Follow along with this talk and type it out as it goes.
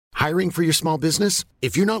Hiring for your small business?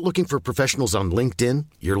 If you're not looking for professionals on LinkedIn,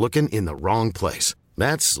 you're looking in the wrong place.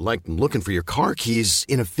 That's like looking for your car keys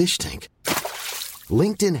in a fish tank.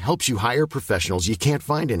 LinkedIn helps you hire professionals you can't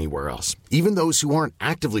find anywhere else, even those who aren't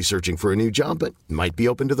actively searching for a new job but might be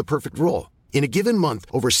open to the perfect role. In a given month,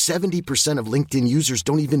 over 70% of LinkedIn users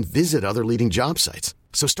don't even visit other leading job sites.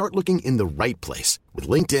 So start looking in the right place. With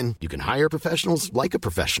LinkedIn, you can hire professionals like a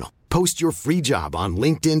professional. Post your free job on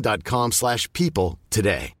linkedin.com/people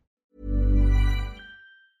today.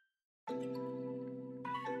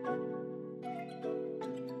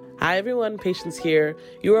 Hi everyone, Patience here.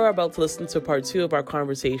 You are about to listen to part 2 of our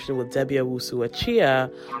conversation with Debbie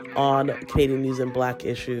Owusu-Akyeeah on Canadian news and Black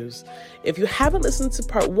issues. If you haven't listened to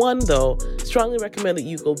part 1 though, strongly recommend that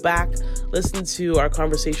you go back, listen to our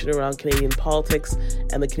conversation around Canadian politics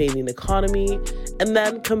and the Canadian economy, and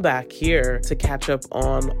then come back here to catch up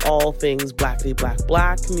on all things Black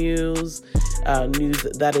news, news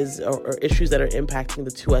that is, or issues that are impacting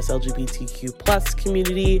the 2S LGBTQ+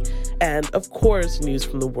 community, and of course, news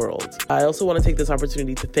from the world. I also want to take this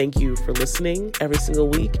opportunity to thank you for listening every single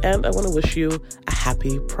week, and I want to wish you a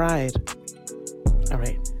happy Pride. All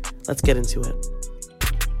right, let's get into it.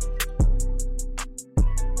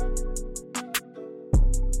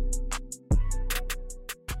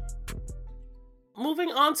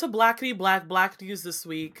 Moving on to Black news this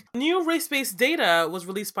week. New race-based data was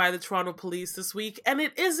released by the Toronto Police this week, and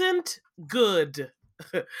it isn't good.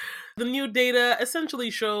 The new data essentially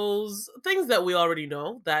shows things that we already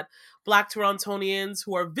know, that Black Torontonians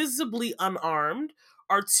who are visibly unarmed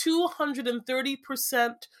are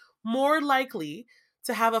 230% more likely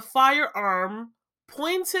to have a firearm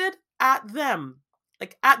pointed at them,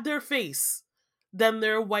 like at their face, than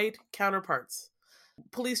their white counterparts.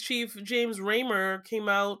 Police Chief James Raymer came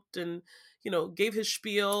out and, gave his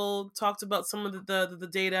spiel, talked about some of the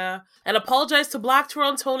data, and apologized to Black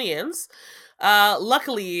Torontonians.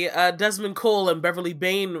 Luckily, Desmond Cole and Beverly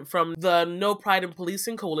Bain from the No Pride in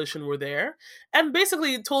Policing Coalition were there, and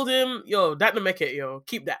basically told him, that no make it,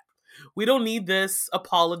 keep that. We don't need this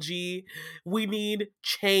apology. We need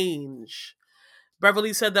change.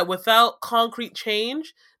 Beverly said that without concrete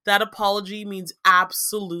change, that apology means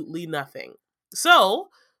absolutely nothing. So,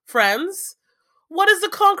 friends, what is the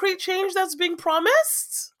concrete change that's being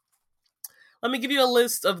promised? Let me give you a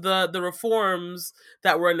list of the reforms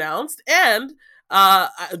that were announced. And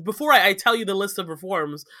before I tell you the list of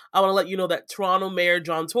reforms, I want to let you know that Toronto Mayor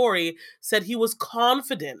John Tory said he was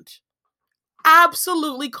confident,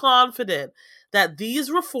 absolutely confident, that these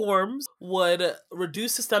reforms would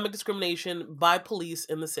reduce systemic discrimination by police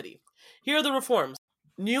in the city. Here are the reforms.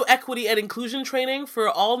 New equity and inclusion training for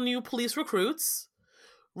all new police recruits,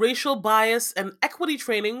 racial bias and equity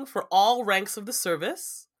training for all ranks of the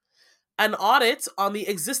service, an audit on the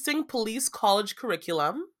existing police college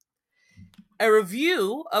curriculum, a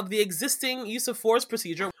review of the existing use of force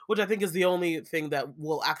procedure, which I think is the only thing that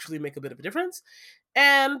will actually make a bit of a difference,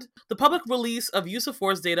 and the public release of use of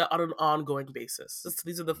force data on an ongoing basis.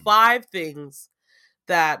 These are the 5 things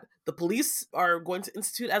that the police are going to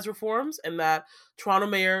institute as reforms, and that Toronto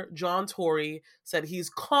Mayor John Tory said he's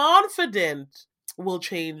confident will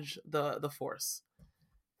change the force.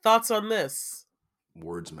 Thoughts on this?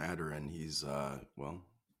 Words matter, and he's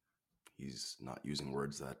not using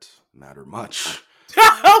words that matter much.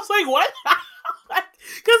 I was like, what?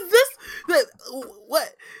 Because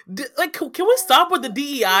can we stop with the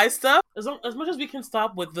DEI stuff? As much as we can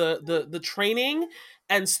stop with the training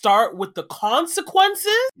and start with the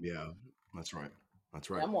consequences. Yeah, that's right. That's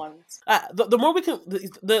right. Them ones. The more we can,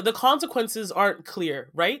 the consequences aren't clear,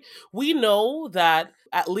 right? We know that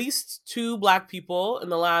at least 2 Black people in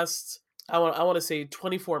the last, I want to say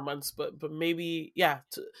 24 months, but maybe,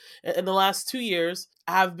 in the last 2 years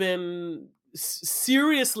have been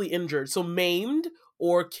seriously injured, so maimed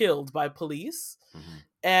or killed by police. Mm-hmm.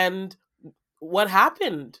 And what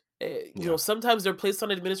happened? Sometimes they're placed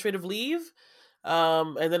on administrative leave,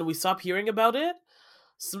 and then we stop hearing about it.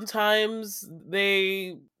 Sometimes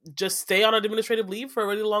they just stay on administrative leave for a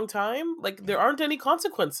really long time. Like, there aren't any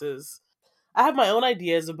consequences. I have my own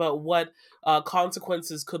ideas about what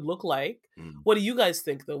consequences could look like. What do you guys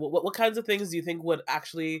think, though? What kinds of things do you think would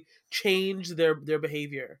actually change their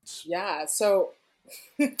behavior? Yeah, so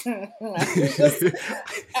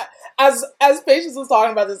as Patience was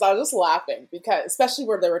talking about this, I was just laughing, because especially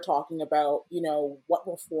where they were talking about, what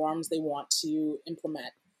reforms they want to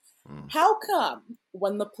implement. How come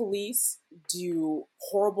when the police do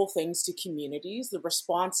horrible things to communities, the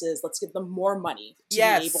response is, let's give them more money to be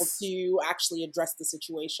able to actually address the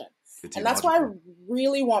situation? And that's why I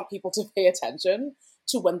really want people to pay attention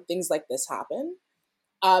to when things like this happen.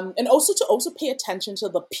 And also to pay attention to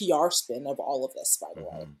the PR spin of all of this, by the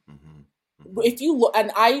way. If you look,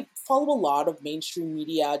 and I follow a lot of mainstream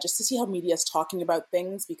media just to see how media is talking about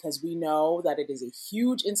things, because we know that it is a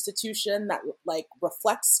huge institution that like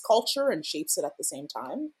reflects culture and shapes it at the same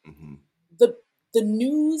time. The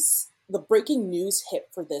breaking news hit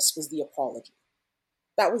for this was the apology.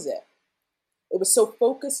 That was it. It was so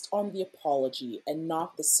focused on the apology and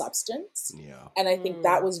not the substance. Yeah. And I think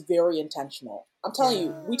that was very intentional. I'm telling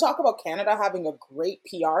you, we talk about Canada having a great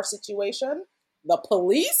PR situation. The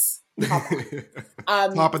police,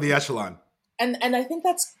 top of the echelon. And I think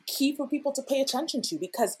that's key for people to pay attention to,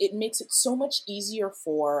 because it makes it so much easier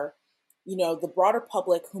for, you know, the broader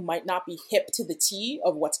public who might not be hip to the T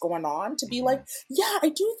of what's going on to be like, yeah, I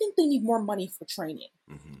do think they need more money for training.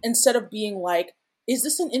 Instead of being like, is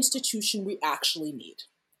this an institution we actually need?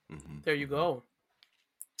 There you go.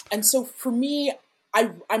 And so for me,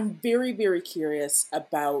 I'm very, very curious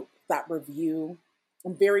about that review.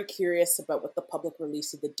 I'm very curious about what the public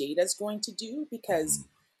release of the data is going to do, because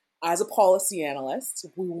as a policy analyst,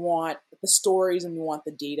 we want the stories and we want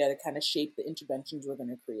the data to kind of shape the interventions we're going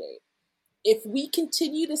to create. If we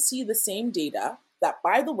continue to see the same data that,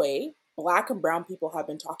 by the way, Black and Brown people have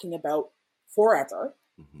been talking about forever,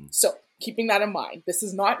 so keeping that in mind, this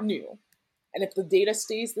is not new. And if the data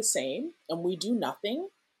stays the same and we do nothing,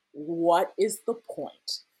 what is the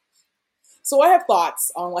point? So I have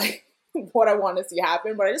thoughts on like what I want to see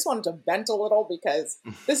happen, but I just wanted to vent a little because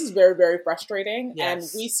this is very, very frustrating.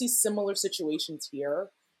 Yes. And we see similar situations here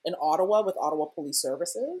in Ottawa with Ottawa Police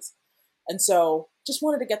Services. And so just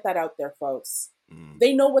wanted to get that out there, folks.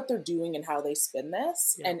 They know what they're doing and how they spin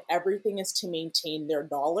this, and everything is to maintain their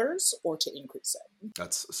dollars or to increase it.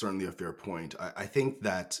 That's certainly a fair point. I think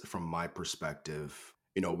that from my perspective,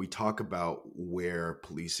 you know, we talk about where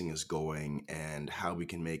policing is going and how we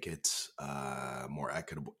can make it more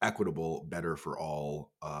equitable, better for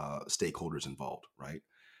all stakeholders involved, right?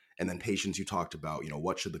 And then Patience, you talked about, you know,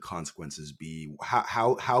 what should the consequences be?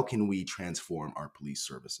 How can we transform our police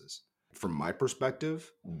services? From my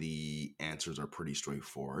perspective, the answers are pretty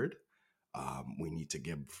straightforward. We need to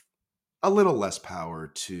give a little less power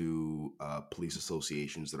to police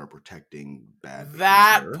associations that are protecting bad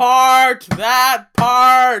behavior. That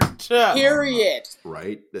part. Period.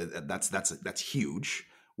 Right? That's huge.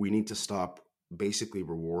 We need to stop basically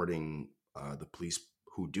rewarding the police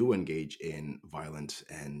who do engage in violent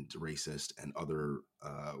and racist and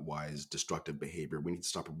otherwise destructive behavior. We need to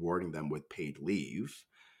stop rewarding them with paid leave.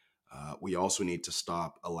 We also need to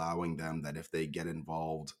stop allowing them that if they get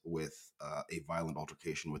involved with a violent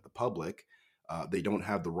altercation with the public, they don't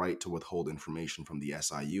have the right to withhold information from the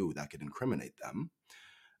SIU that could incriminate them.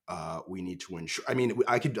 We need to ensure. I mean,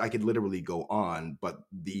 I could literally go on, but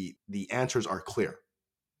the answers are clear.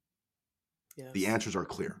 Yes. The answers are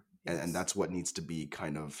clear, and that's what needs to be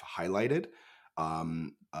kind of highlighted.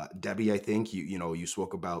 Debbie, I think you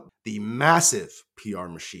spoke about the massive PR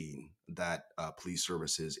machine that police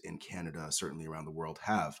services in Canada, certainly around the world,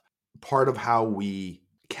 have. Part of how we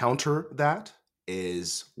counter that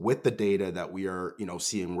is with the data that we are,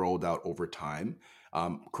 seeing rolled out over time.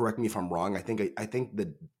 Correct me if I'm wrong. I think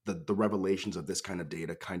the revelations of this kind of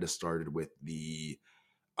data kind of started with the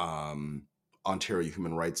Ontario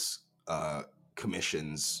Human Rights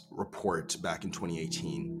Commission's report back in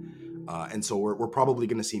 2018. And so we're probably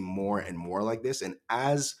going to see more and more like this. And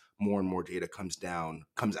as more and more data comes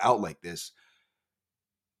out like this,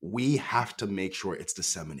 we have to make sure it's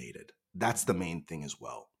disseminated. That's the main thing as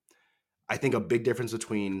well. I think a big difference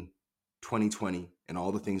between 2020 and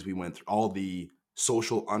all the things we went through, all the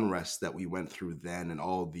social unrest that we went through then, and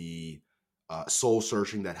all the soul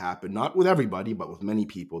searching that happened, not with everybody, but with many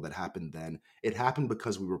people that happened then, it happened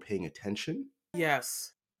because we were paying attention.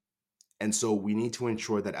 Yes. And so we need to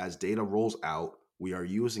ensure that as data rolls out, we are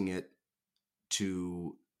using it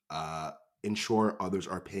to ensure others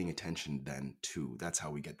are paying attention then too. That's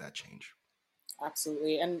how we get that change.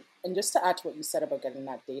 Absolutely. And just to add to what you said about getting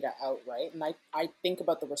that data out, right? And I think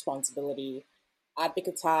about the responsibility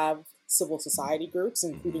advocates have, civil society groups,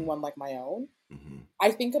 including one like my own.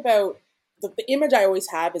 I think about the image I always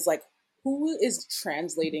have is like, who is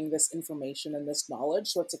translating this information and this knowledge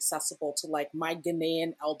so it's accessible to like my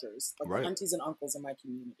Ghanaian elders, like Right. the aunties and uncles in my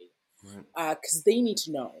community? Right. Because they need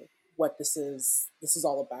to know what this is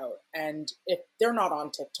all about. And if they're not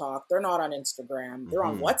on TikTok, they're not on Instagram, they're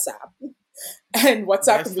on WhatsApp. And WhatsApp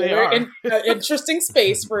Yes, can be they an are. interesting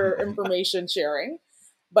space for information sharing.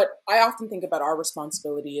 But I often think about our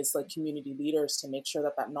responsibility as like community leaders to make sure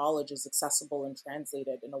that that knowledge is accessible and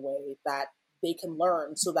translated in a way that they can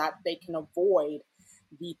learn so that they can avoid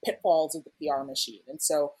the pitfalls of the PR machine. And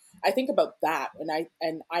so I think about that,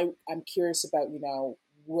 and I'm curious about,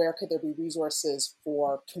 where could there be resources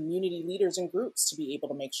for community leaders and groups to be able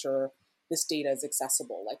to make sure this data is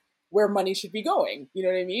accessible, like where money should be going, you know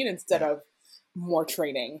what I mean, instead of more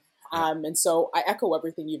training. And so I echo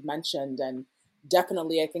everything you've mentioned, and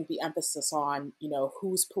definitely I think the emphasis on,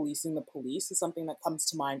 who's policing the police is something that comes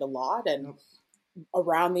to mind a lot, and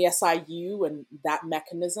around the SIU and that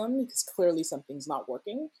mechanism, because clearly something's not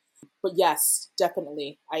working. But yes,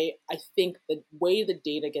 definitely. I think the way the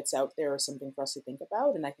data gets out there is something for us to think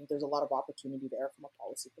about. And I think there's a lot of opportunity there from a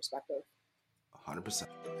policy perspective. 100%.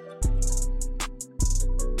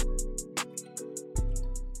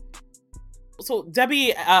 So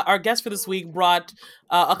Debbie, our guest for this week, brought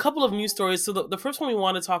a couple of news stories. So the first one we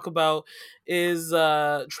want to talk about is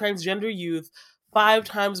transgender youth 5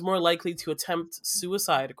 times more likely to attempt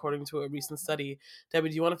suicide, according to a recent study. Debbie,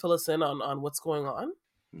 do you want to fill us in on what's going on?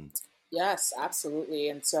 Yes, absolutely.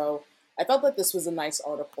 And so I felt that this was a nice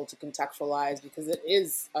article to contextualize because it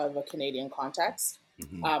is of a Canadian context.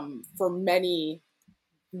 For many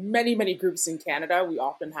groups in Canada, we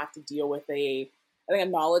often have to deal with a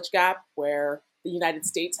knowledge gap where the United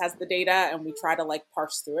States has the data and we try to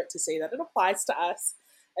parse through it to say that it applies to us.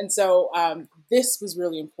 And so this was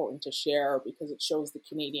really important to share because it shows the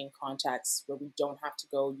Canadian context where we don't have to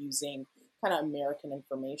go using kind of American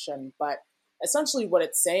information, but essentially what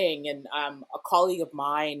it's saying. And a colleague of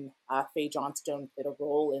mine, Faye Johnstone, played a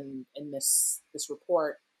role in this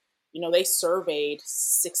report. They surveyed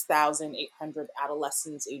 6,800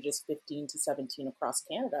 adolescents ages 15 to 17 across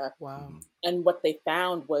Canada. Wow. And what they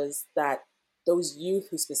found was that those youth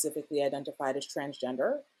who specifically identified as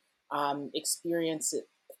transgender experienced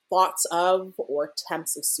thoughts of or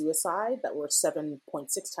attempts of suicide that were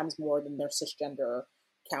 7.6 times more than their cisgender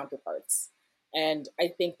counterparts. And I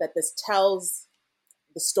think that this tells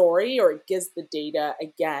the story, or it gives the data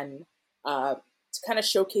again, to kind of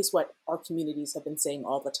showcase what our communities have been saying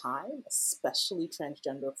all the time, especially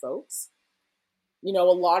transgender folks. A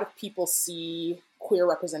lot of people see queer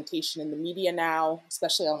representation in the media now,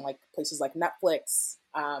 especially on places like Netflix.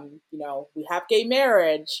 We have gay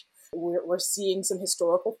marriage. We're seeing some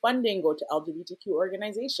historical funding go to LGBTQ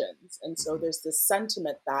organizations. And so there's this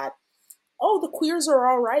sentiment that, the queers are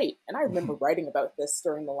all right. And I remember writing about this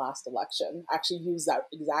during the last election, actually used that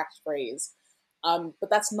exact phrase. But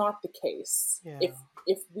that's not the case. Yeah.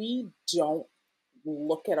 If we don't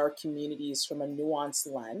look at our communities from a nuanced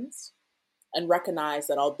lens and recognize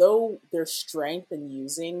that although there's strength in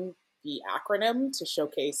using the acronym to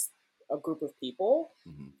showcase a group of people,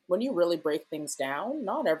 when you really break things down,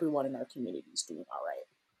 not everyone in our community is doing all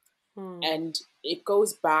right. And it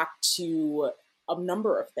goes back to a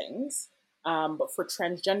number of things. But for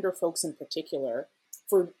transgender folks in particular,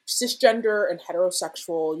 for cisgender and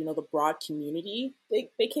heterosexual, the broad community,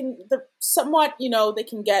 they're somewhat, they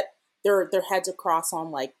can get their heads across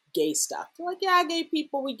on gay stuff. They're like, yeah, gay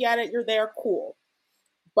people, we get it. You're there. Cool.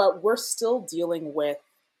 But we're still dealing with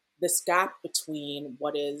this gap between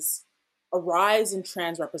what is a rise in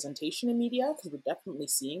trans representation in media, because we're definitely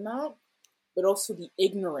seeing that, but also the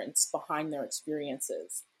ignorance behind their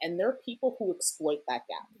experiences. And there are people who exploit that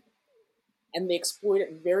gap. And they exploit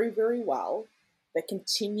it very, very well. That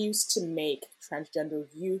continues to make transgender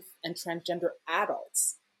youth and transgender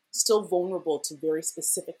adults still vulnerable to very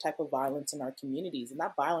specific type of violence in our communities. And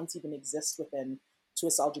that violence even exists within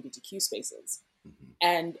us LGBTQ spaces.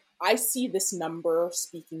 And I see this number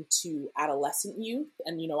speaking to adolescent youth.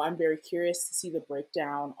 And, I'm very curious to see the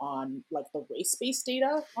breakdown on the race-based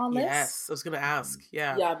data on this. Yes, I was going to ask.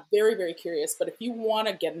 Yeah. Yeah, very, very curious. But if you want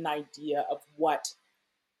to get an idea of what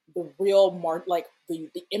the real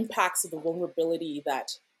the impacts of the vulnerability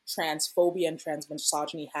that transphobia and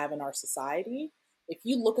transmisogyny have in our society, if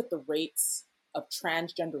you look at the rates of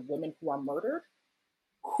transgender women who are murdered,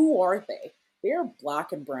 who are they? They are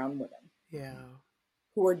Black and brown women. Yeah.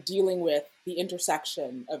 Who are dealing with the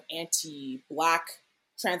intersection of anti-Black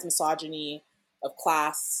transmisogyny, of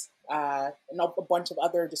class, and a bunch of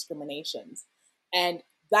other discriminations. And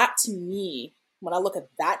that, to me, when I look at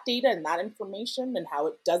that data and that information and how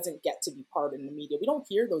it doesn't get to be part in the media, we don't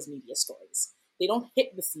hear those media stories. They don't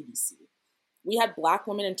hit the CBC. We had Black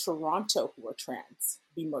women in Toronto who were trans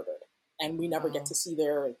be murdered, and we never get to see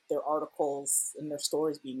their articles and their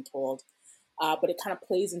stories being told. But it kind of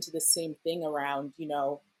plays into the same thing around,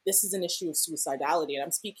 this is an issue of suicidality. And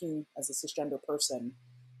I'm speaking as a cisgender person,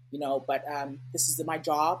 but this is my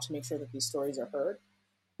job to make sure that these stories are heard.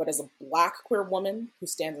 But as a Black queer woman who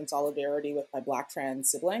stands in solidarity with my Black trans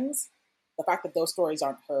siblings, the fact that those stories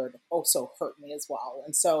aren't heard also hurt me as well.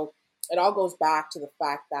 And so it all goes back to the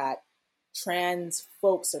fact that trans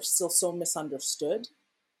folks are still so misunderstood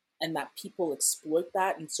and that people exploit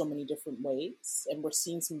that in so many different ways. And we're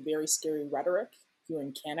seeing some very scary rhetoric here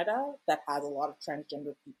in Canada that has a lot of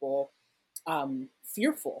transgender people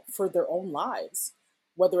fearful for their own lives,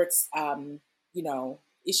 whether it's,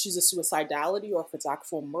 issues of suicidality or if it's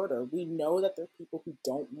actual murder. We know that there are people who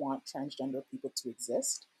don't want transgender people to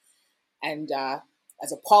exist. And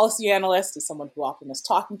as a policy analyst, as someone who often is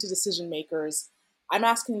talking to decision makers, I'm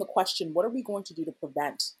asking the question, what are we going to do to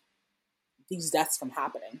prevent these deaths from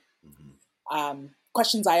happening?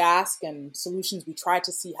 Questions I ask and solutions we try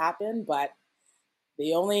to see happen, but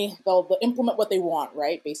they'll implement what they want,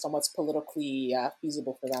 right? Based on what's politically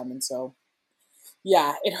feasible for them. And so,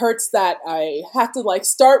 yeah, it hurts that I have to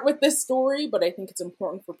start with this story, but I think it's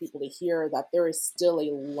important for people to hear that there is still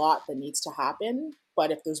a lot that needs to happen.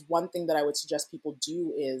 But if there's one thing that I would suggest people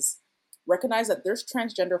do is recognize that there's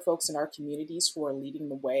transgender folks in our communities who are leading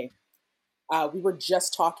the way. We were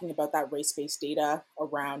just talking about that race-based data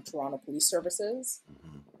around Toronto Police Services.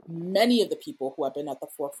 Many of the people who have been at the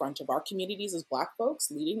forefront of our communities as Black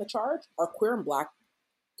folks leading the charge are queer and Black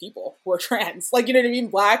people who are trans. You know what I mean?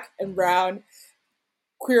 Black and brown,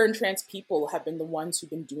 queer and trans people have been the ones who've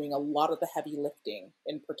been doing a lot of the heavy lifting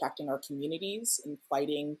in protecting our communities and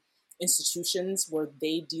fighting institutions where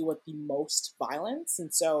they deal with the most violence.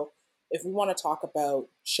 And so if we want to talk about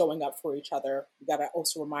showing up for each other, we got to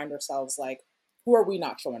also remind ourselves, who are we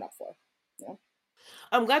not showing up for? Yeah.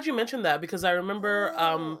 I'm glad you mentioned that because I remember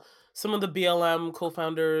some of the BLM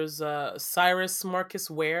co-founders, Cyrus Marcus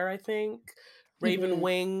Ware, I think, Raven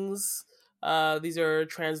Wings. These are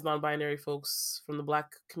trans non-binary folks from the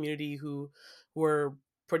Black community who were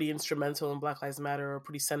pretty instrumental in Black Lives Matter, or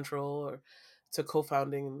pretty central to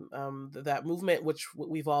co-founding that movement, which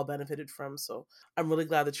we've all benefited from. So I'm really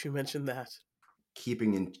glad that you mentioned that.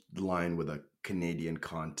 Keeping in line with a Canadian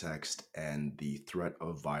context and the threat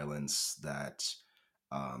of violence that,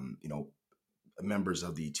 members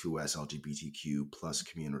of the 2S LGBTQ plus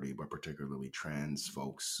community, but particularly trans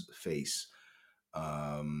folks, face.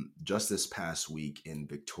 Just this past week in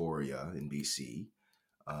Victoria, in BC,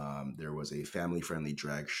 there was a family-friendly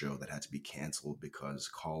drag show that had to be canceled because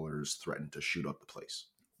callers threatened to shoot up the place.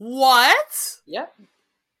 What? Yep.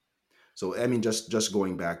 So, I mean, just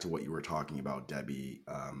going back to what you were talking about, Debbie,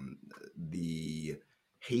 the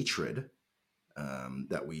hatred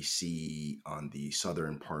that we see on the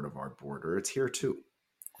southern part of our border, it's here too.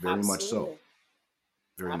 Very much so.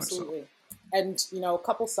 Very Absolutely. much so. And, a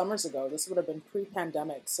couple summers ago, this would have been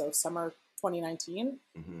pre-pandemic, so summer 2019,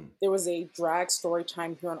 there was a drag story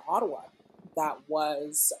time here in Ottawa that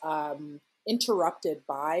was interrupted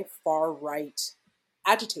by far-right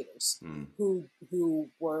agitators who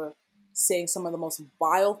were saying some of the most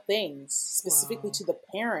vile things, specifically to the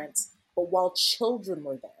parents, but while children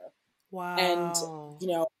were there. Wow. And,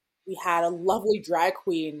 we had a lovely drag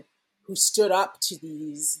queen who stood up to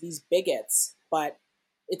these bigots, but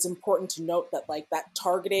it's important to note that that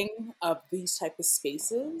targeting of these type of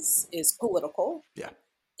spaces is political. Yeah.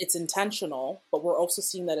 It's intentional, but we're also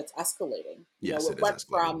seeing that it's escalating. Yes, it went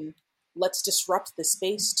from let's disrupt the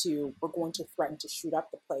space to we're going to threaten to shoot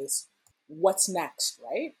up the place. What's next,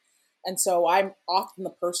 right? And so I'm often the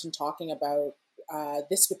person talking about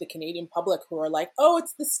this with the Canadian public who are like, oh,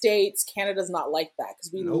 it's the States. Canada's not like that,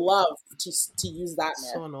 because we love to use that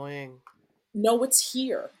narrative. So annoying. No, it's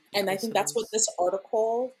here. And I think that's what this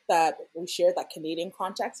article that we shared, that Canadian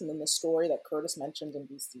context, and then the story that Curtis mentioned in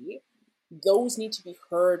BC, those need to be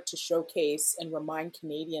heard to showcase and remind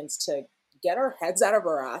Canadians to get our heads out of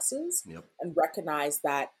our asses and recognize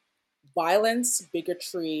that violence,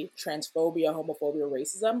 bigotry, transphobia, homophobia,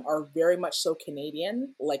 racism are very much so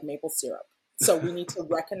Canadian, like maple syrup. So we need to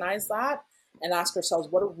recognize that and ask ourselves,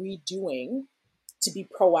 what are we doing to be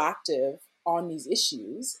proactive on these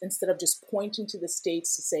issues instead of just pointing to the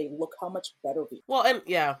States to say, look how much better we are. Well, and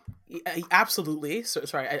yeah, absolutely. So,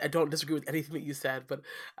 sorry, I don't disagree with anything that you said, but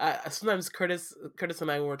sometimes Curtis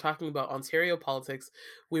and I, when we're talking about Ontario politics,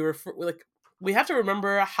 we have to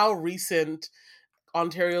remember how recent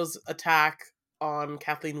Ontario's attack on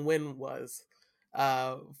Kathleen Wynne was,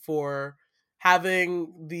 for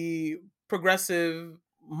having the progressive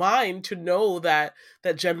mind to know that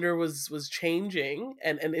gender was changing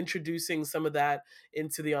and introducing some of that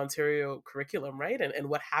into the Ontario curriculum, right? And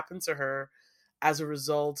what happened to her as a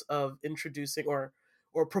result of introducing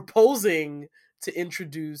or proposing to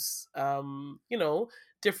introduce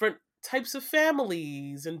different types of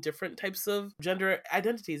families and different types of gender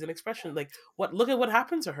identities and expression. Look at what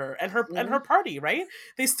happened to her and her party, right?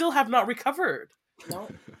 They still have not recovered. No.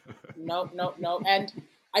 And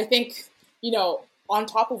I think, on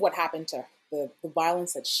top of what happened to the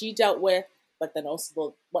violence that she dealt with, but then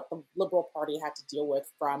also what the Liberal Party had to deal with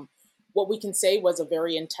from what we can say was a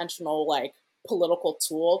very intentional, like, political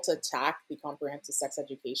tool to attack the comprehensive sex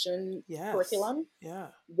education curriculum. Yeah.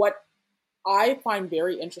 What I find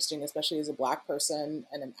very interesting, especially as a Black person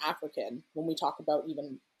and an African, when we talk about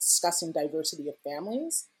even discussing diversity of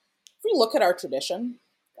families, if we look at our tradition,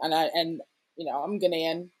 and I'm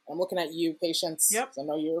Ghanaian, I'm looking at you, Patience. Yep. I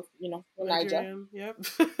know you're Niger. Yep.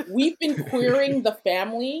 We've been queering the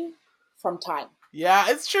family from time. Yeah,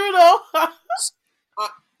 it's true though.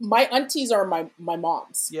 My aunties are my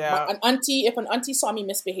moms. Yeah. If an auntie saw me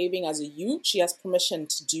misbehaving as a youth, she has permission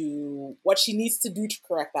to do what she needs to do to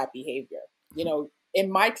correct that behavior.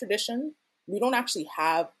 In my tradition, we don't actually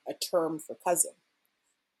have a term for cousin.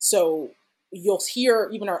 So you'll hear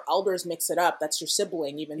even our elders mix it up. That's your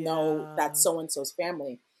sibling, even though that's so-and-so's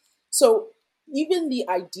family. So even the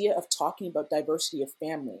idea of talking about diversity of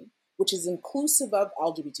family, which is inclusive of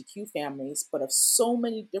LGBTQ families, but of so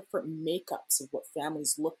many different makeups of what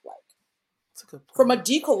families look like. That's a good point. From a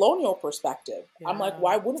decolonial perspective, I'm like,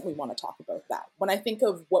 why wouldn't we want to talk about that? When I think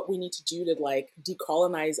of what we need to do to, like,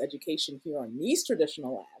 decolonize education here on these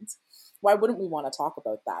traditional lands, why wouldn't we want to talk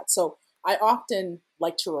about that? So I often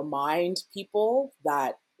like to remind people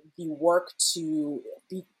that the work to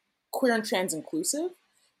be queer and trans inclusive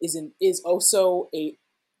is also a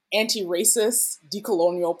anti-racist,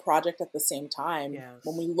 decolonial project at the same time. Yes.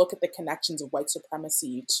 When we look at the connections of white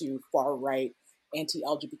supremacy to far-right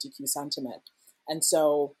anti-LGBTQ sentiment. And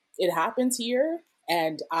so it happens here,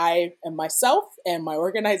 and I and myself and my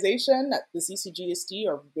organization at the CCGSD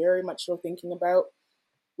are very much so thinking about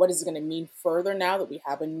what is it going to mean further now that we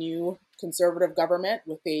have a new conservative government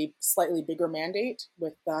with a slightly bigger mandate,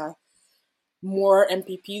 with more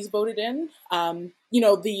MPPs voted in.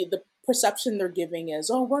 The perception they're giving is,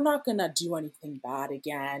 oh, we're not going to do anything bad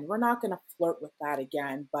again. We're not going to flirt with that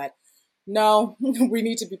again. But no, we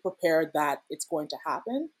need to be prepared that it's going to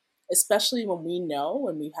happen, especially when we know,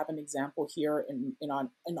 and we have an example here in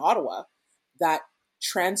Ottawa, that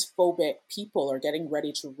transphobic people are getting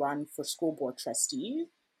ready to run for school board trustees,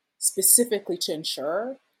 specifically to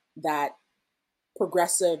ensure that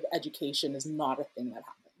progressive education is not a thing that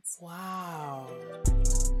happens. Wow.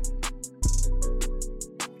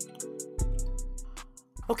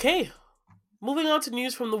 Okay, moving on to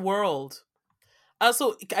news from the world.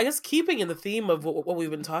 So I guess keeping in the theme of what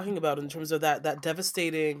we've been talking about in terms of that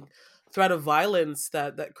devastating threat of violence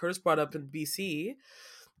that Curtis brought up in BC,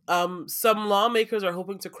 some lawmakers are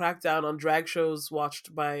hoping to crack down on drag shows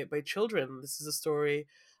watched by children. This is a story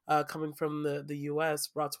coming from the U.S.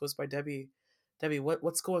 brought to us by Debbie. Debbie,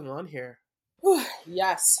 what's going on here?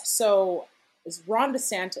 Yes. So Ron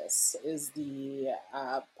DeSantis is the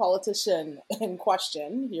politician in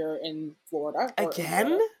question here in Florida.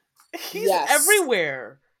 Again? He's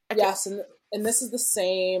everywhere. Yes, and this is the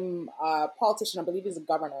same politician. I believe he's a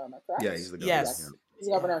governor. Am I correct? Yeah, he's the governor. Yes. He's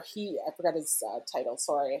a governor. I forgot his title.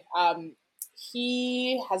 Sorry.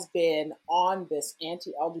 He has been on this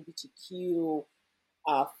anti-LGBTQ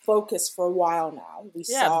focus for a while now. We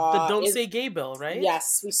saw the Don't Say Gay bill, right?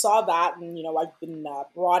 Yes, we saw that, and I've been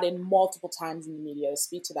brought in multiple times in the media to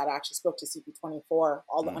speak to that. I actually spoke to CP24.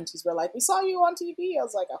 All the aunties were like, "We saw you on TV." I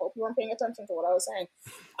was like, "I hope you weren't paying attention to what I was saying,"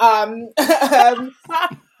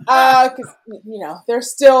 because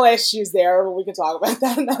there's still issues there, but we can talk about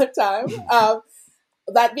that another time.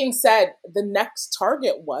 That being said, the next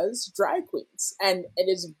target was drag queens, and it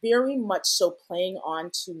is very much so playing on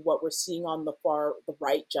to what we're seeing on the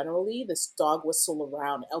right generally, this dog whistle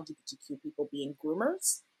around LGBTQ people being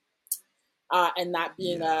groomers, and that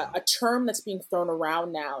being a term that's being thrown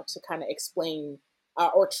around now to kind of explain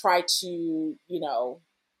or try to,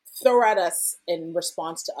 throw at us in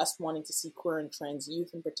response to us wanting to see queer and trans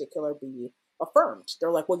youth in particular be affirmed.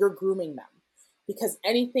 They're like, well, you're grooming them. Because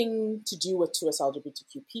anything to do with us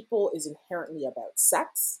LGBTQ people is inherently about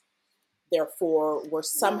sex. Therefore, we're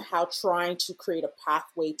somehow trying to create a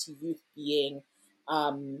pathway to youth being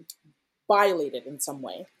violated in some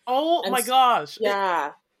way. Oh my gosh.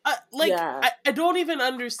 Yeah. I don't even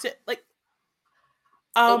understand.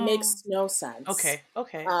 It makes no sense. Okay.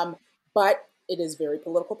 But it is very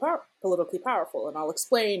politically powerful. And I'll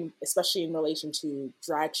explain, especially in relation to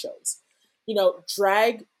drag shows.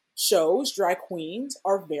 Drag shows, drag queens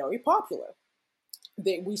are very popular.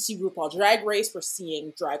 We see RuPaul Drag Race, we're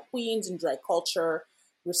seeing drag queens and drag culture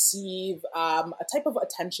receive a type of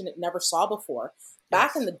attention it never saw before.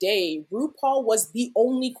 Back in the day, RuPaul was the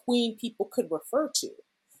only queen people could refer to.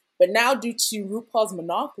 But now, due to RuPaul's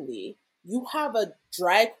monopoly, you have a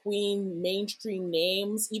drag queen mainstream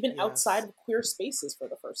names even outside Yes. of queer spaces for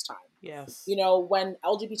the first time. Yes. You know, when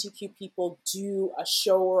LGBTQ people do a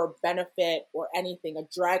show or a benefit or anything, a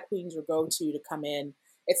drag queen's your go-to to come in.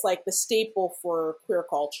 It's like the staple for queer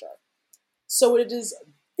culture. So it is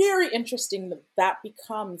very interesting that that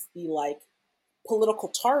becomes the like political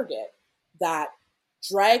target, that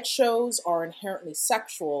drag shows are inherently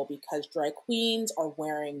sexual because drag queens are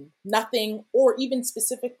wearing nothing, or even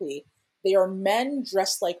specifically, they are men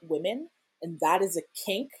dressed like women, and that is a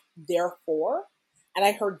kink, therefore. And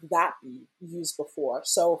I heard that be used before.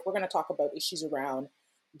 So if we're going to talk about issues around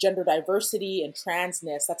gender diversity and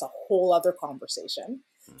transness, that's a whole other conversation.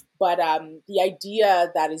 But the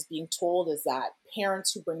idea that is being told is that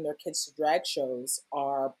parents who bring their kids to drag shows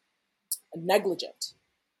are negligent,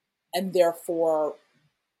 and therefore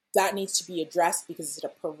that needs to be addressed because it's a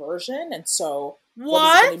perversion. And so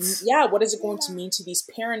What? what is it going to mean to these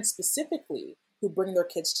parents specifically who bring their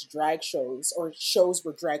kids to drag shows or shows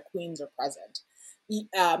where drag queens are present?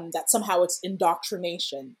 That somehow it's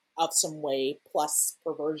indoctrination of some way plus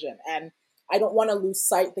perversion. And I don't want to lose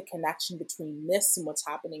sight the connection between this and what's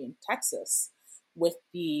happening in Texas with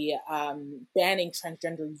the banning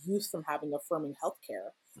transgender youth from having affirming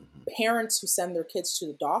healthcare. Parents who send their kids to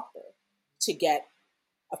the doctor to get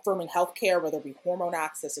affirming healthcare, whether it be hormone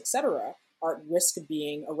access, etc., are at risk of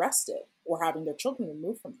being arrested or having their children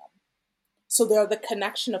removed from them. So they're the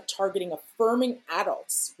connection of targeting affirming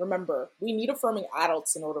adults. Remember, we need affirming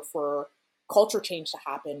adults in order for culture change to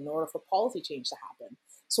happen, in order for policy change to happen.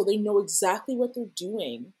 So they know exactly what they're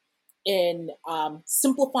doing in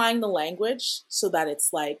simplifying the language so that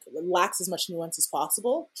it's like it lacks as much nuance as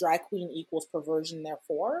possible. Drag queen equals perversion,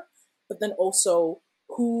 therefore. But then also,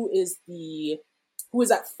 who is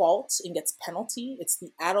at fault and gets penalty? It's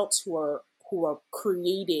the adults who are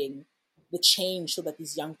creating the change so that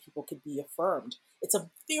these young people could be affirmed. It's a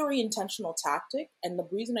very intentional tactic, and the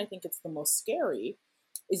reason I think it's the most scary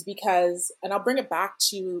is because, and I'll bring it back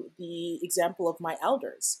to the example of my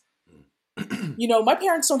elders. You know, my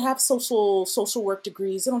parents don't have social work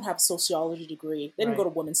degrees. They don't have a sociology degree. They didn't go to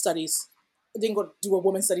women's studies. They didn't go do a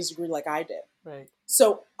women's studies degree like I did. Right.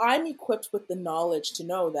 So I'm equipped with the knowledge to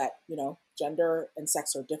know that, you know, gender and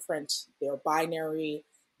sex are different. They're binary.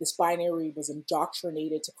 This binary was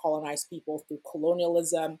indoctrinated to colonize people through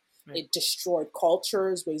colonialism. Right. It destroyed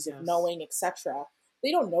cultures, ways of knowing, etc.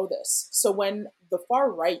 They don't know this. So when the far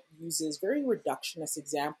right uses very reductionist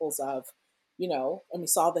examples of, you know, and we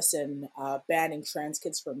saw this in banning trans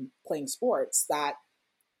kids from playing sports, that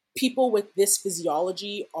people with this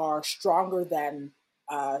physiology are stronger than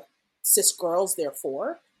cis girls,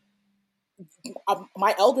 therefore,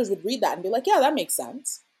 my elders would read that and be like, yeah, that makes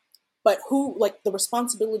sense. But who, like, the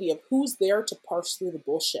responsibility of who's there to parse through the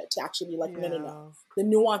bullshit, to actually be like, no, the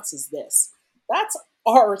nuance is this. That's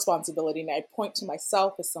our responsibility. And I point to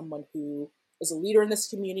myself as someone who is a leader in this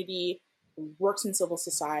community, who works in civil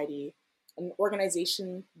society, an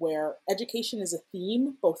organization where education is a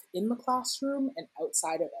theme, both in the classroom and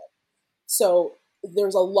outside of it. So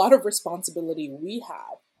there's a lot of responsibility we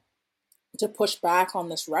have to push back on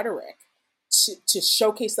this rhetoric, to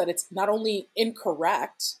showcase that it's not only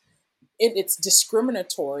incorrect, it's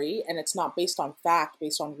discriminatory, and it's not based on fact,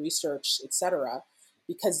 based on research, etc.,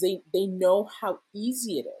 because they know how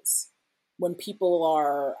easy it is when people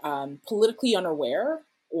are politically unaware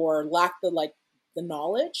or lack the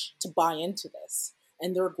knowledge to buy into this.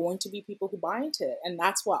 And there are going to be people who buy into it. And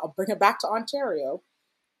that's why, I'll bring it back to Ontario,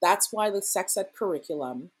 that's why the sex ed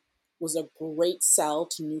curriculum was a great sell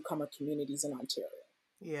to newcomer communities in Ontario.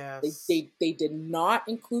 Yes. They did not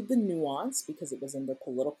include the nuance because it was in their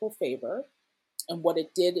political favor. And what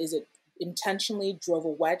it did is it intentionally drove a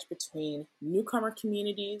wedge between newcomer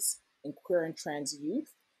communities and queer and trans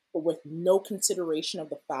youth, but with no consideration of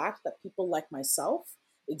the fact that people like myself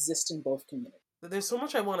exist in both communities. There's so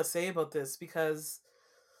much I want to say about this because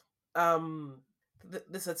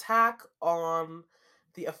this attack on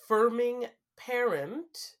the affirming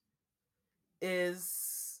parent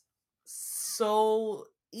is so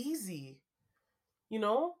easy, you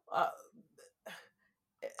know,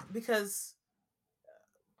 because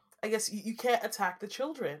I guess you can't attack the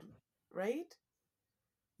children, right?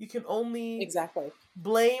 You can only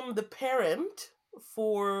blame the parent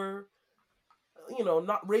for, you know,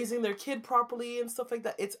 not raising their kid properly and stuff like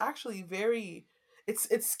that. It's actually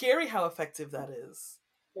it's scary how effective that is.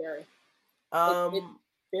 Very.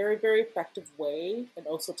 Very, very effective way, and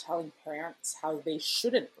also telling parents how they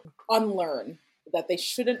shouldn't unlearn, that they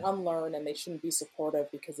shouldn't unlearn and they shouldn't be supportive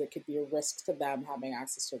because it could be a risk to them having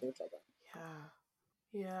access to their children.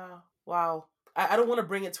 Yeah. Wow. I don't want to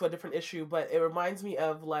bring it to a different issue, but it reminds me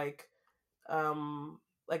of like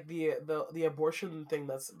like the abortion thing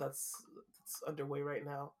that's underway right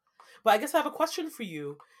now. But I guess I have a question for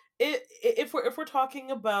you. If we're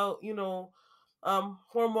talking about, you know,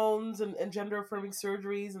 hormones and gender affirming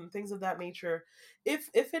surgeries and things of that nature, if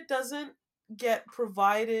it doesn't get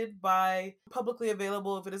provided by publicly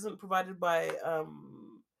available, if it isn't provided by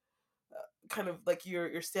kind of like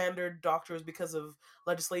your standard doctors because of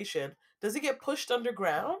legislation, does it get pushed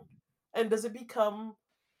underground, and does it become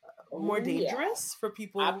more Oh yeah, dangerous for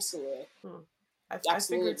people? absolutely, I figured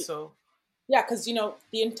absolutely. so. Yeah, because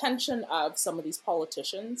the intention of some of these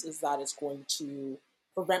politicians is that it's going to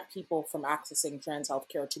prevent people from accessing trans health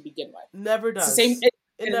care to begin with. Never It's the same, does. It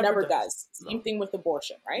and it never never does. does. Same No. thing with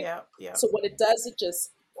abortion, right? Yeah, yeah. So what it does, it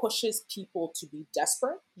just pushes people to be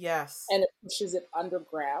desperate, Yes. and it pushes it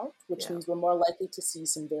underground, which Yeah. means we're more likely to see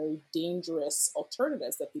some very dangerous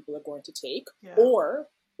alternatives that people are going to take, Yeah. or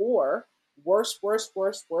worst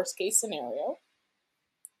case scenario,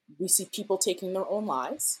 we see people taking their own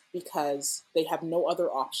lives because they have no other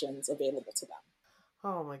options available to them.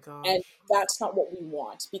 Oh my gosh. And that's not what we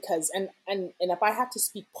want, because and if I have to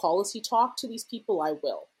speak policy talk to these people, I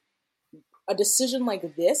will. A decision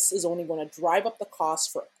like this is only going to drive up the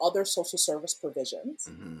cost for other social service provisions.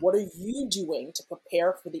 Mm-hmm. What are you doing to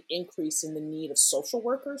prepare for the increase in the need of social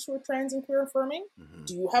workers who are trans and queer affirming? Mm-hmm.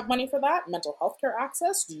 Do you have money for that? Mental health care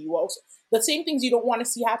access? Do you also, the same things you don't want to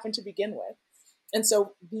see happen to begin with? And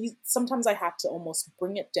so sometimes I have to almost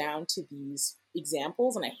bring it down to these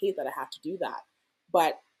examples, and I hate that I have to do that.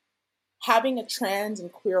 But having a trans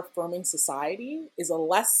and queer affirming society is a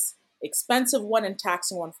less expensive one and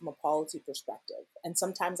taxing one from a policy perspective. And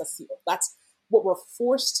sometimes that's what we're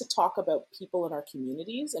forced to talk about people in our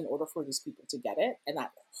communities in order for these people to get it. And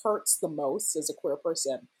that hurts the most as a queer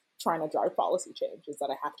person trying to drive policy change, is that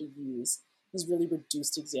I have to use these really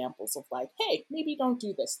reduced examples of like, hey, maybe don't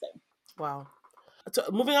do this thing. Wow. So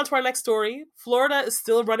moving on to our next story, Florida is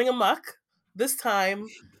still running amok. This time,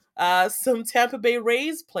 some Tampa Bay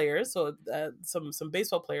Rays players, so some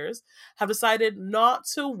baseball players, have decided not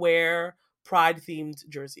to wear Pride-themed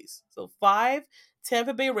jerseys. So 5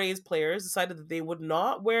 Tampa Bay Rays players decided that they would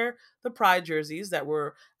not wear the Pride jerseys that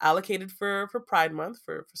were allocated for Pride Month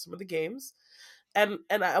for some of the games. And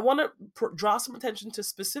I want to draw some attention to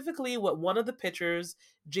specifically what one of the pitchers,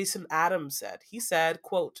 Jason Adams, said. He said,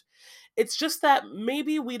 quote, "It's just that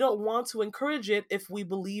maybe we don't want to encourage it if we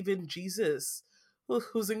believe in Jesus,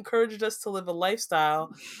 who's encouraged us to live a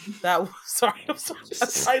lifestyle that..." Sorry, I'm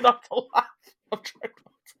trying not to laugh. I'm trying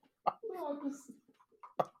not to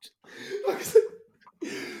laugh.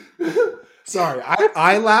 Sorry,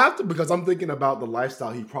 I laughed because I'm thinking about the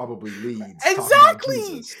lifestyle he probably leads.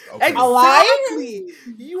 Exactly. Okay. Exactly.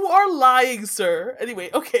 You are lying, sir. Anyway,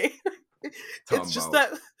 okay. It's just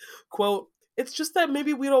that, quote, "It's just that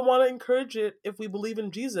maybe we don't want to encourage it if we believe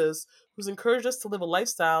in Jesus, who's encouraged us to live a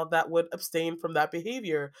lifestyle that would abstain from that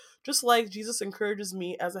behavior, just like Jesus encourages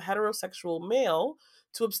me as a heterosexual male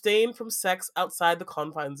to abstain from sex outside the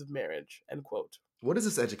confines of marriage," end quote. What is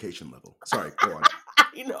this education level? Sorry, go on.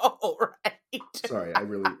 I know, right? Sorry,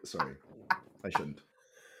 sorry. I shouldn't.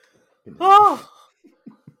 Oh.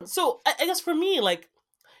 So I guess for me, like,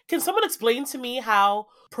 can someone explain to me how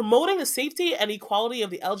promoting the safety and equality of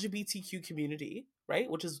the LGBTQ community,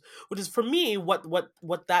 right, which is for me what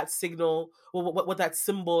that signal, what that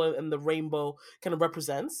symbol and the rainbow kind of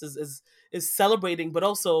represents, is celebrating, but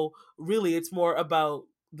also really it's more about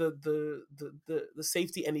the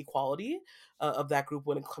safety and equality of that group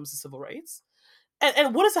when it comes to civil rights.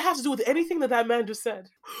 And what does it have to do with anything that man just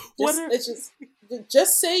said?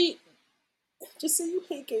 Just say you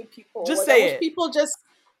hate gay people. Just say it. People just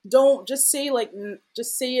say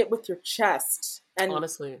it with your chest. And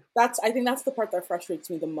honestly, I think that's the part that frustrates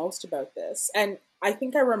me the most about this. And I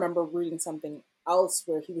think I remember reading something else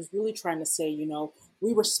where he was really trying to say,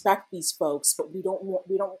 we respect these folks, but we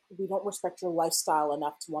don't respect your lifestyle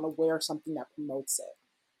enough to want to wear something that promotes it.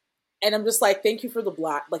 And I'm just like, thank you for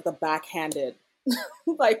the backhanded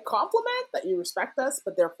like compliment that you respect us,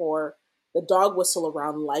 but therefore the dog whistle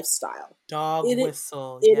around lifestyle.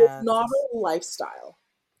 Whistle. It is not a lifestyle.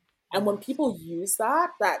 And when people use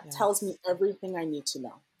that yes. tells me everything I need to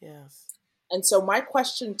know. Yes. And so my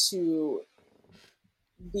question to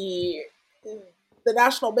the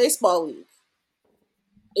National Baseball League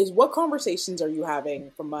is, what conversations are you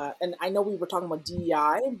having and I know we were talking about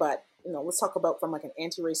DEI, but let's talk about from like an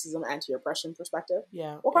anti-racism, anti-oppression perspective.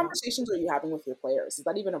 Yeah. What conversations are you having with your players? Is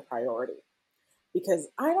that even a priority? Because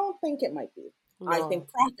I don't think it might be. No. I think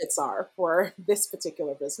profits are for this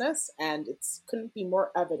particular business, and it couldn't be more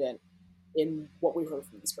evident in what we heard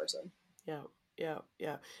from this person. Yeah.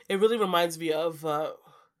 It really reminds me of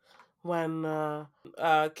when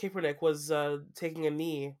Kaepernick was taking a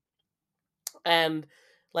knee, and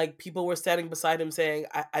like people were standing beside him saying,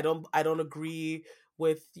 I don't agree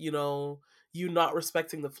with, you not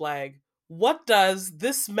respecting the flag. What does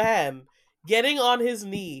this man getting on his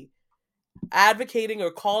knee, advocating or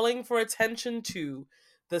calling for attention to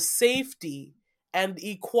the safety and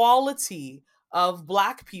equality of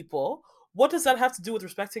Black people, what does that have to do with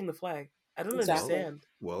respecting the flag? I don't Exactly. understand.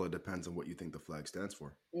 Well, it depends on what you think the flag stands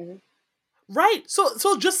for. Mm-hmm. Right.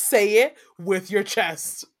 So just say it with your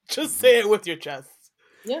chest. Just say it with your chest.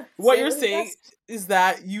 Yeah. What you're saying is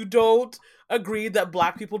that you don't agree that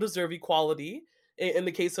Black people deserve equality in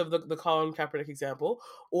the case of the Colin Kaepernick example,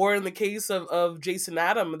 or in the case of Jason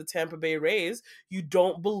Adam of the Tampa Bay Rays, you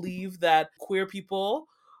don't believe that queer people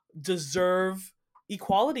deserve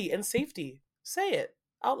equality and safety. Say it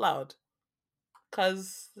out loud.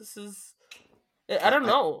 Because this is, I don't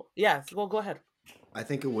know. Yes, well, go ahead. I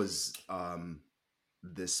think it was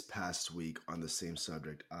this past week on the same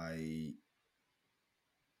subject. I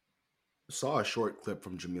saw a short clip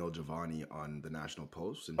from Jamil Javani on the National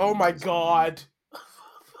Post. And oh my God.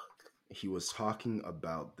 He was talking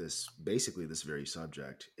about basically this very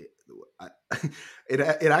subject. It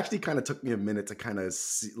actually kind of took me a minute to kind of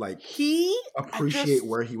appreciate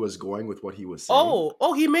where he was going with what he was saying.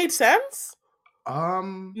 Oh, he made sense?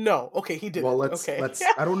 No. Okay, he didn't. Well, let's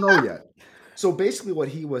I don't know yet. So basically what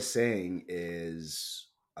he was saying is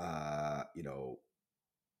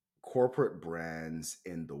corporate brands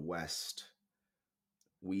in the West,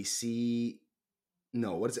 we see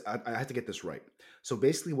what is it? I have to get this right. So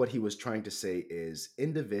basically what he was trying to say is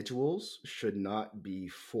individuals should not be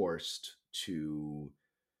forced to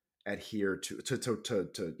adhere to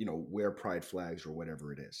wear pride flags or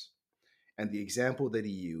whatever it is. And the example that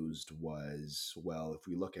he used was, well, if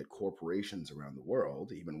we look at corporations around the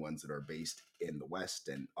world, even ones that are based in the West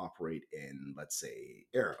and operate in, let's say,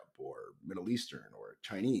 Arab or Middle Eastern or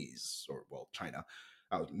Chinese, or, well, China,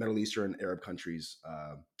 Middle Eastern, Arab countries,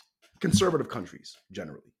 conservative countries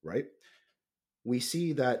generally, right? We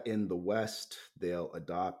see that in the West, they'll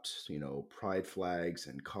adopt, pride flags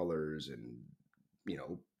and colors and,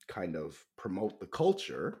 kind of promote the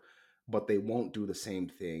culture, but they won't do the same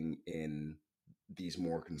thing in these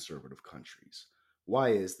more conservative countries. Why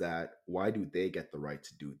is that? Why do they get the right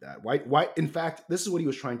to do that? Why? In fact, this is what he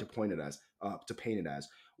was trying to paint it as.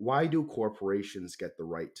 Why do corporations get the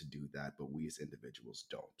right to do that, but we as individuals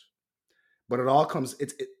don't? But it all comes.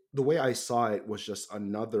 The way I saw it was just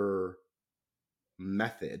another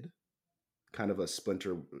method, kind of a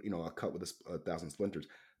splinter, a cut with 1,000 splinters.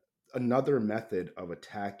 Another method of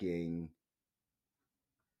attacking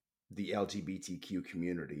the LGBTQ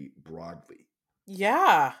community broadly.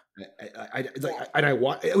 Yeah.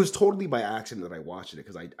 It was totally by accident that I watched it,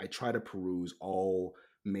 because I try to peruse all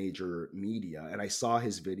major media and I saw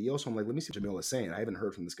his video. So I'm like, let me see what Jamil is saying. I haven't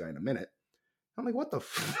heard from this guy in a minute. I'm like, what the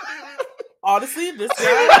honestly, this guy,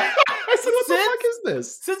 I said, what the fuck is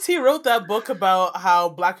this? Since he wrote that book about how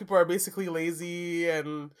Black people are basically lazy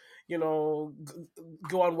and,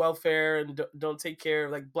 go on welfare and don't take care,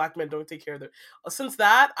 like Black men don't take care of their. Since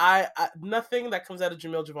that, I nothing that comes out of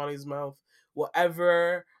Jamil Javani's mouth will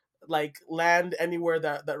ever land anywhere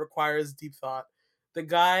that requires deep thought. The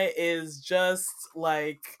guy is just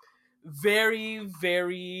very,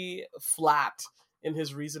 very flat in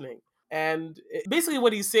his reasoning. And basically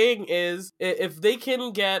what he's saying is, if they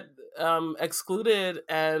can get excluded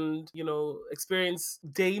and, experience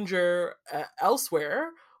danger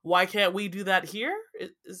elsewhere, why can't we do that here?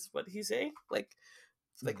 Is what he's saying.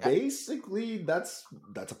 Basically, that's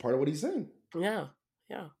a part of what he's saying. Yeah.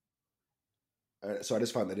 So I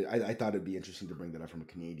just found that I thought it'd be interesting to bring that up from a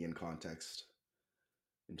Canadian context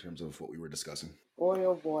in terms of what we were discussing. Boy,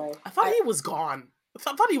 oh boy. I thought he was gone. I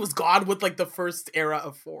thought he was gone with the first era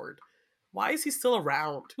of Ford. Why is he still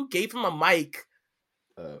around? Who gave him a mic?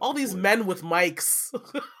 All these men with mics.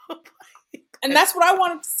 And that's what I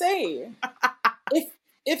wanted to say.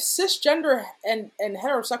 If cisgender and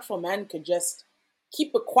heterosexual men could just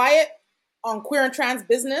keep it quiet on queer and trans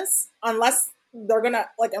business, unless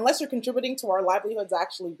you're contributing to our livelihoods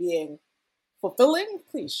actually being fulfilling,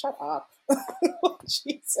 please shut up.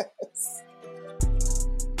 Jesus.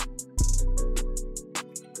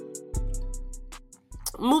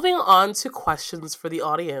 Moving on to questions for the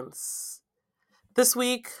audience. This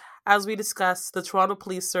week, as we discussed, the Toronto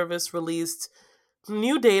Police Service released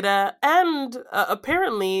new data and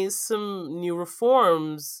apparently some new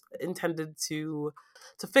reforms intended to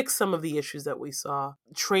fix some of the issues that we saw.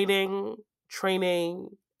 Training,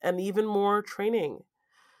 and even more training.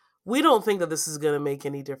 We don't think that this is going to make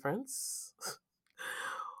any difference.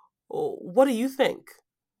 What do you think?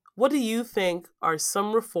 What do you think are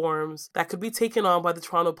some reforms that could be taken on by the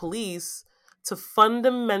Toronto Police to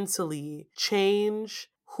fundamentally change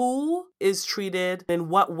who is treated in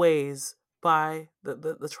what ways by the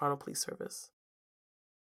Toronto Police Service?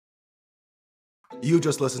 You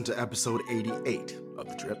just listened to episode 88 of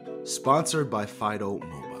The Drip, sponsored by Fido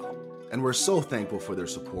Mobile. And we're so thankful for their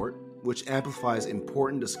support, which amplifies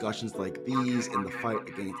important discussions like these in the fight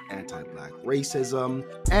against anti-Black racism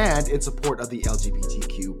and in support of the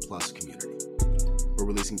LGBTQ+ community. We're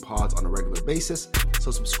releasing pods on a regular basis, so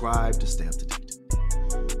subscribe to stay up to date.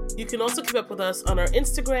 You can also keep up with us on our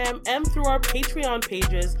Instagram and through our Patreon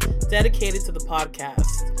pages dedicated to the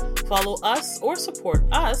podcast. Follow us or support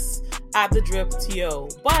us at The Drip TO.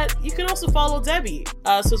 But you can also follow Debbie.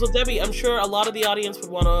 So Debbie, I'm sure a lot of the audience would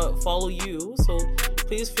want to follow you. So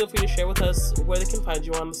please feel free to share with us where they can find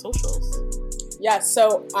you on the socials. Yeah,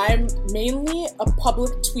 so I'm mainly a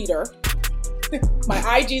public tweeter.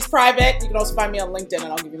 My IG's private. You can also find me on LinkedIn, and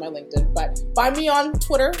I'll give you my LinkedIn. But find me on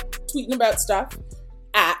Twitter, tweeting about stuff,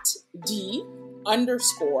 at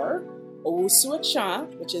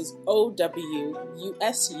D_Owusu-Akyeeah, which is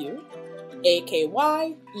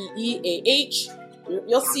OWUSU-AKYEEAH.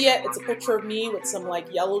 You'll see it. It's a picture of me with some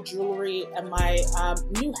like yellow jewelry, and my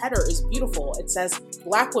new header is beautiful. It says,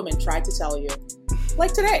 "Black women tried to tell you."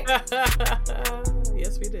 Like today.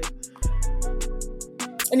 Yes, we did.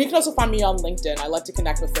 And you can also find me on LinkedIn. I like to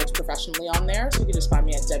connect with folks professionally on there, so you can just find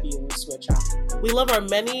me at Debbie Owusu-Akyeeah. We love our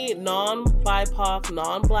many non-BIPOC,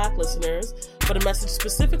 non-Black listeners, but a message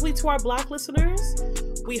specifically to our Black listeners.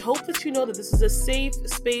 We hope that you know that this is a safe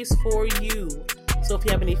space for you. So if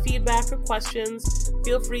you have any feedback or questions,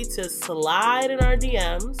 feel free to slide in our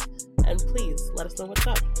DMs, and please let us know what's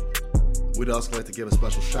up. We'd also like to give a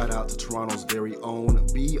special shout out to Toronto's very own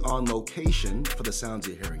Be On Location for the sounds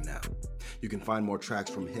you're hearing now. You can find more tracks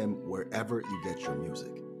from him wherever you get your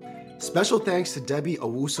music. Special thanks to Debbie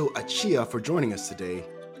Owusu-Akyeeah for joining us today.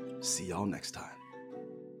 See y'all next time.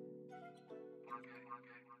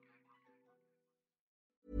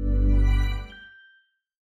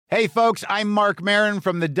 Hey folks, I'm Mark Maron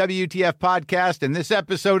from the WTF Podcast, and this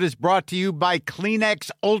episode is brought to you by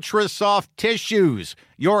Kleenex Ultra Soft Tissues,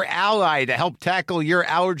 your ally to help tackle your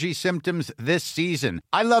allergy symptoms this season.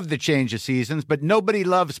 I love the change of seasons, but nobody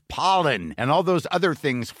loves pollen and all those other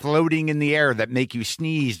things floating in the air that make you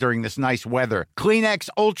sneeze during this nice weather. Kleenex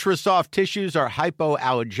Ultra Soft Tissues are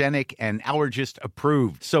hypoallergenic and allergist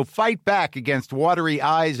approved, so fight back against watery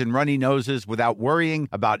eyes and runny noses without worrying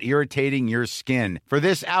about irritating your skin. For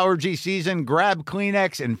this allergy season, grab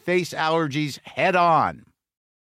Kleenex and face allergies head on.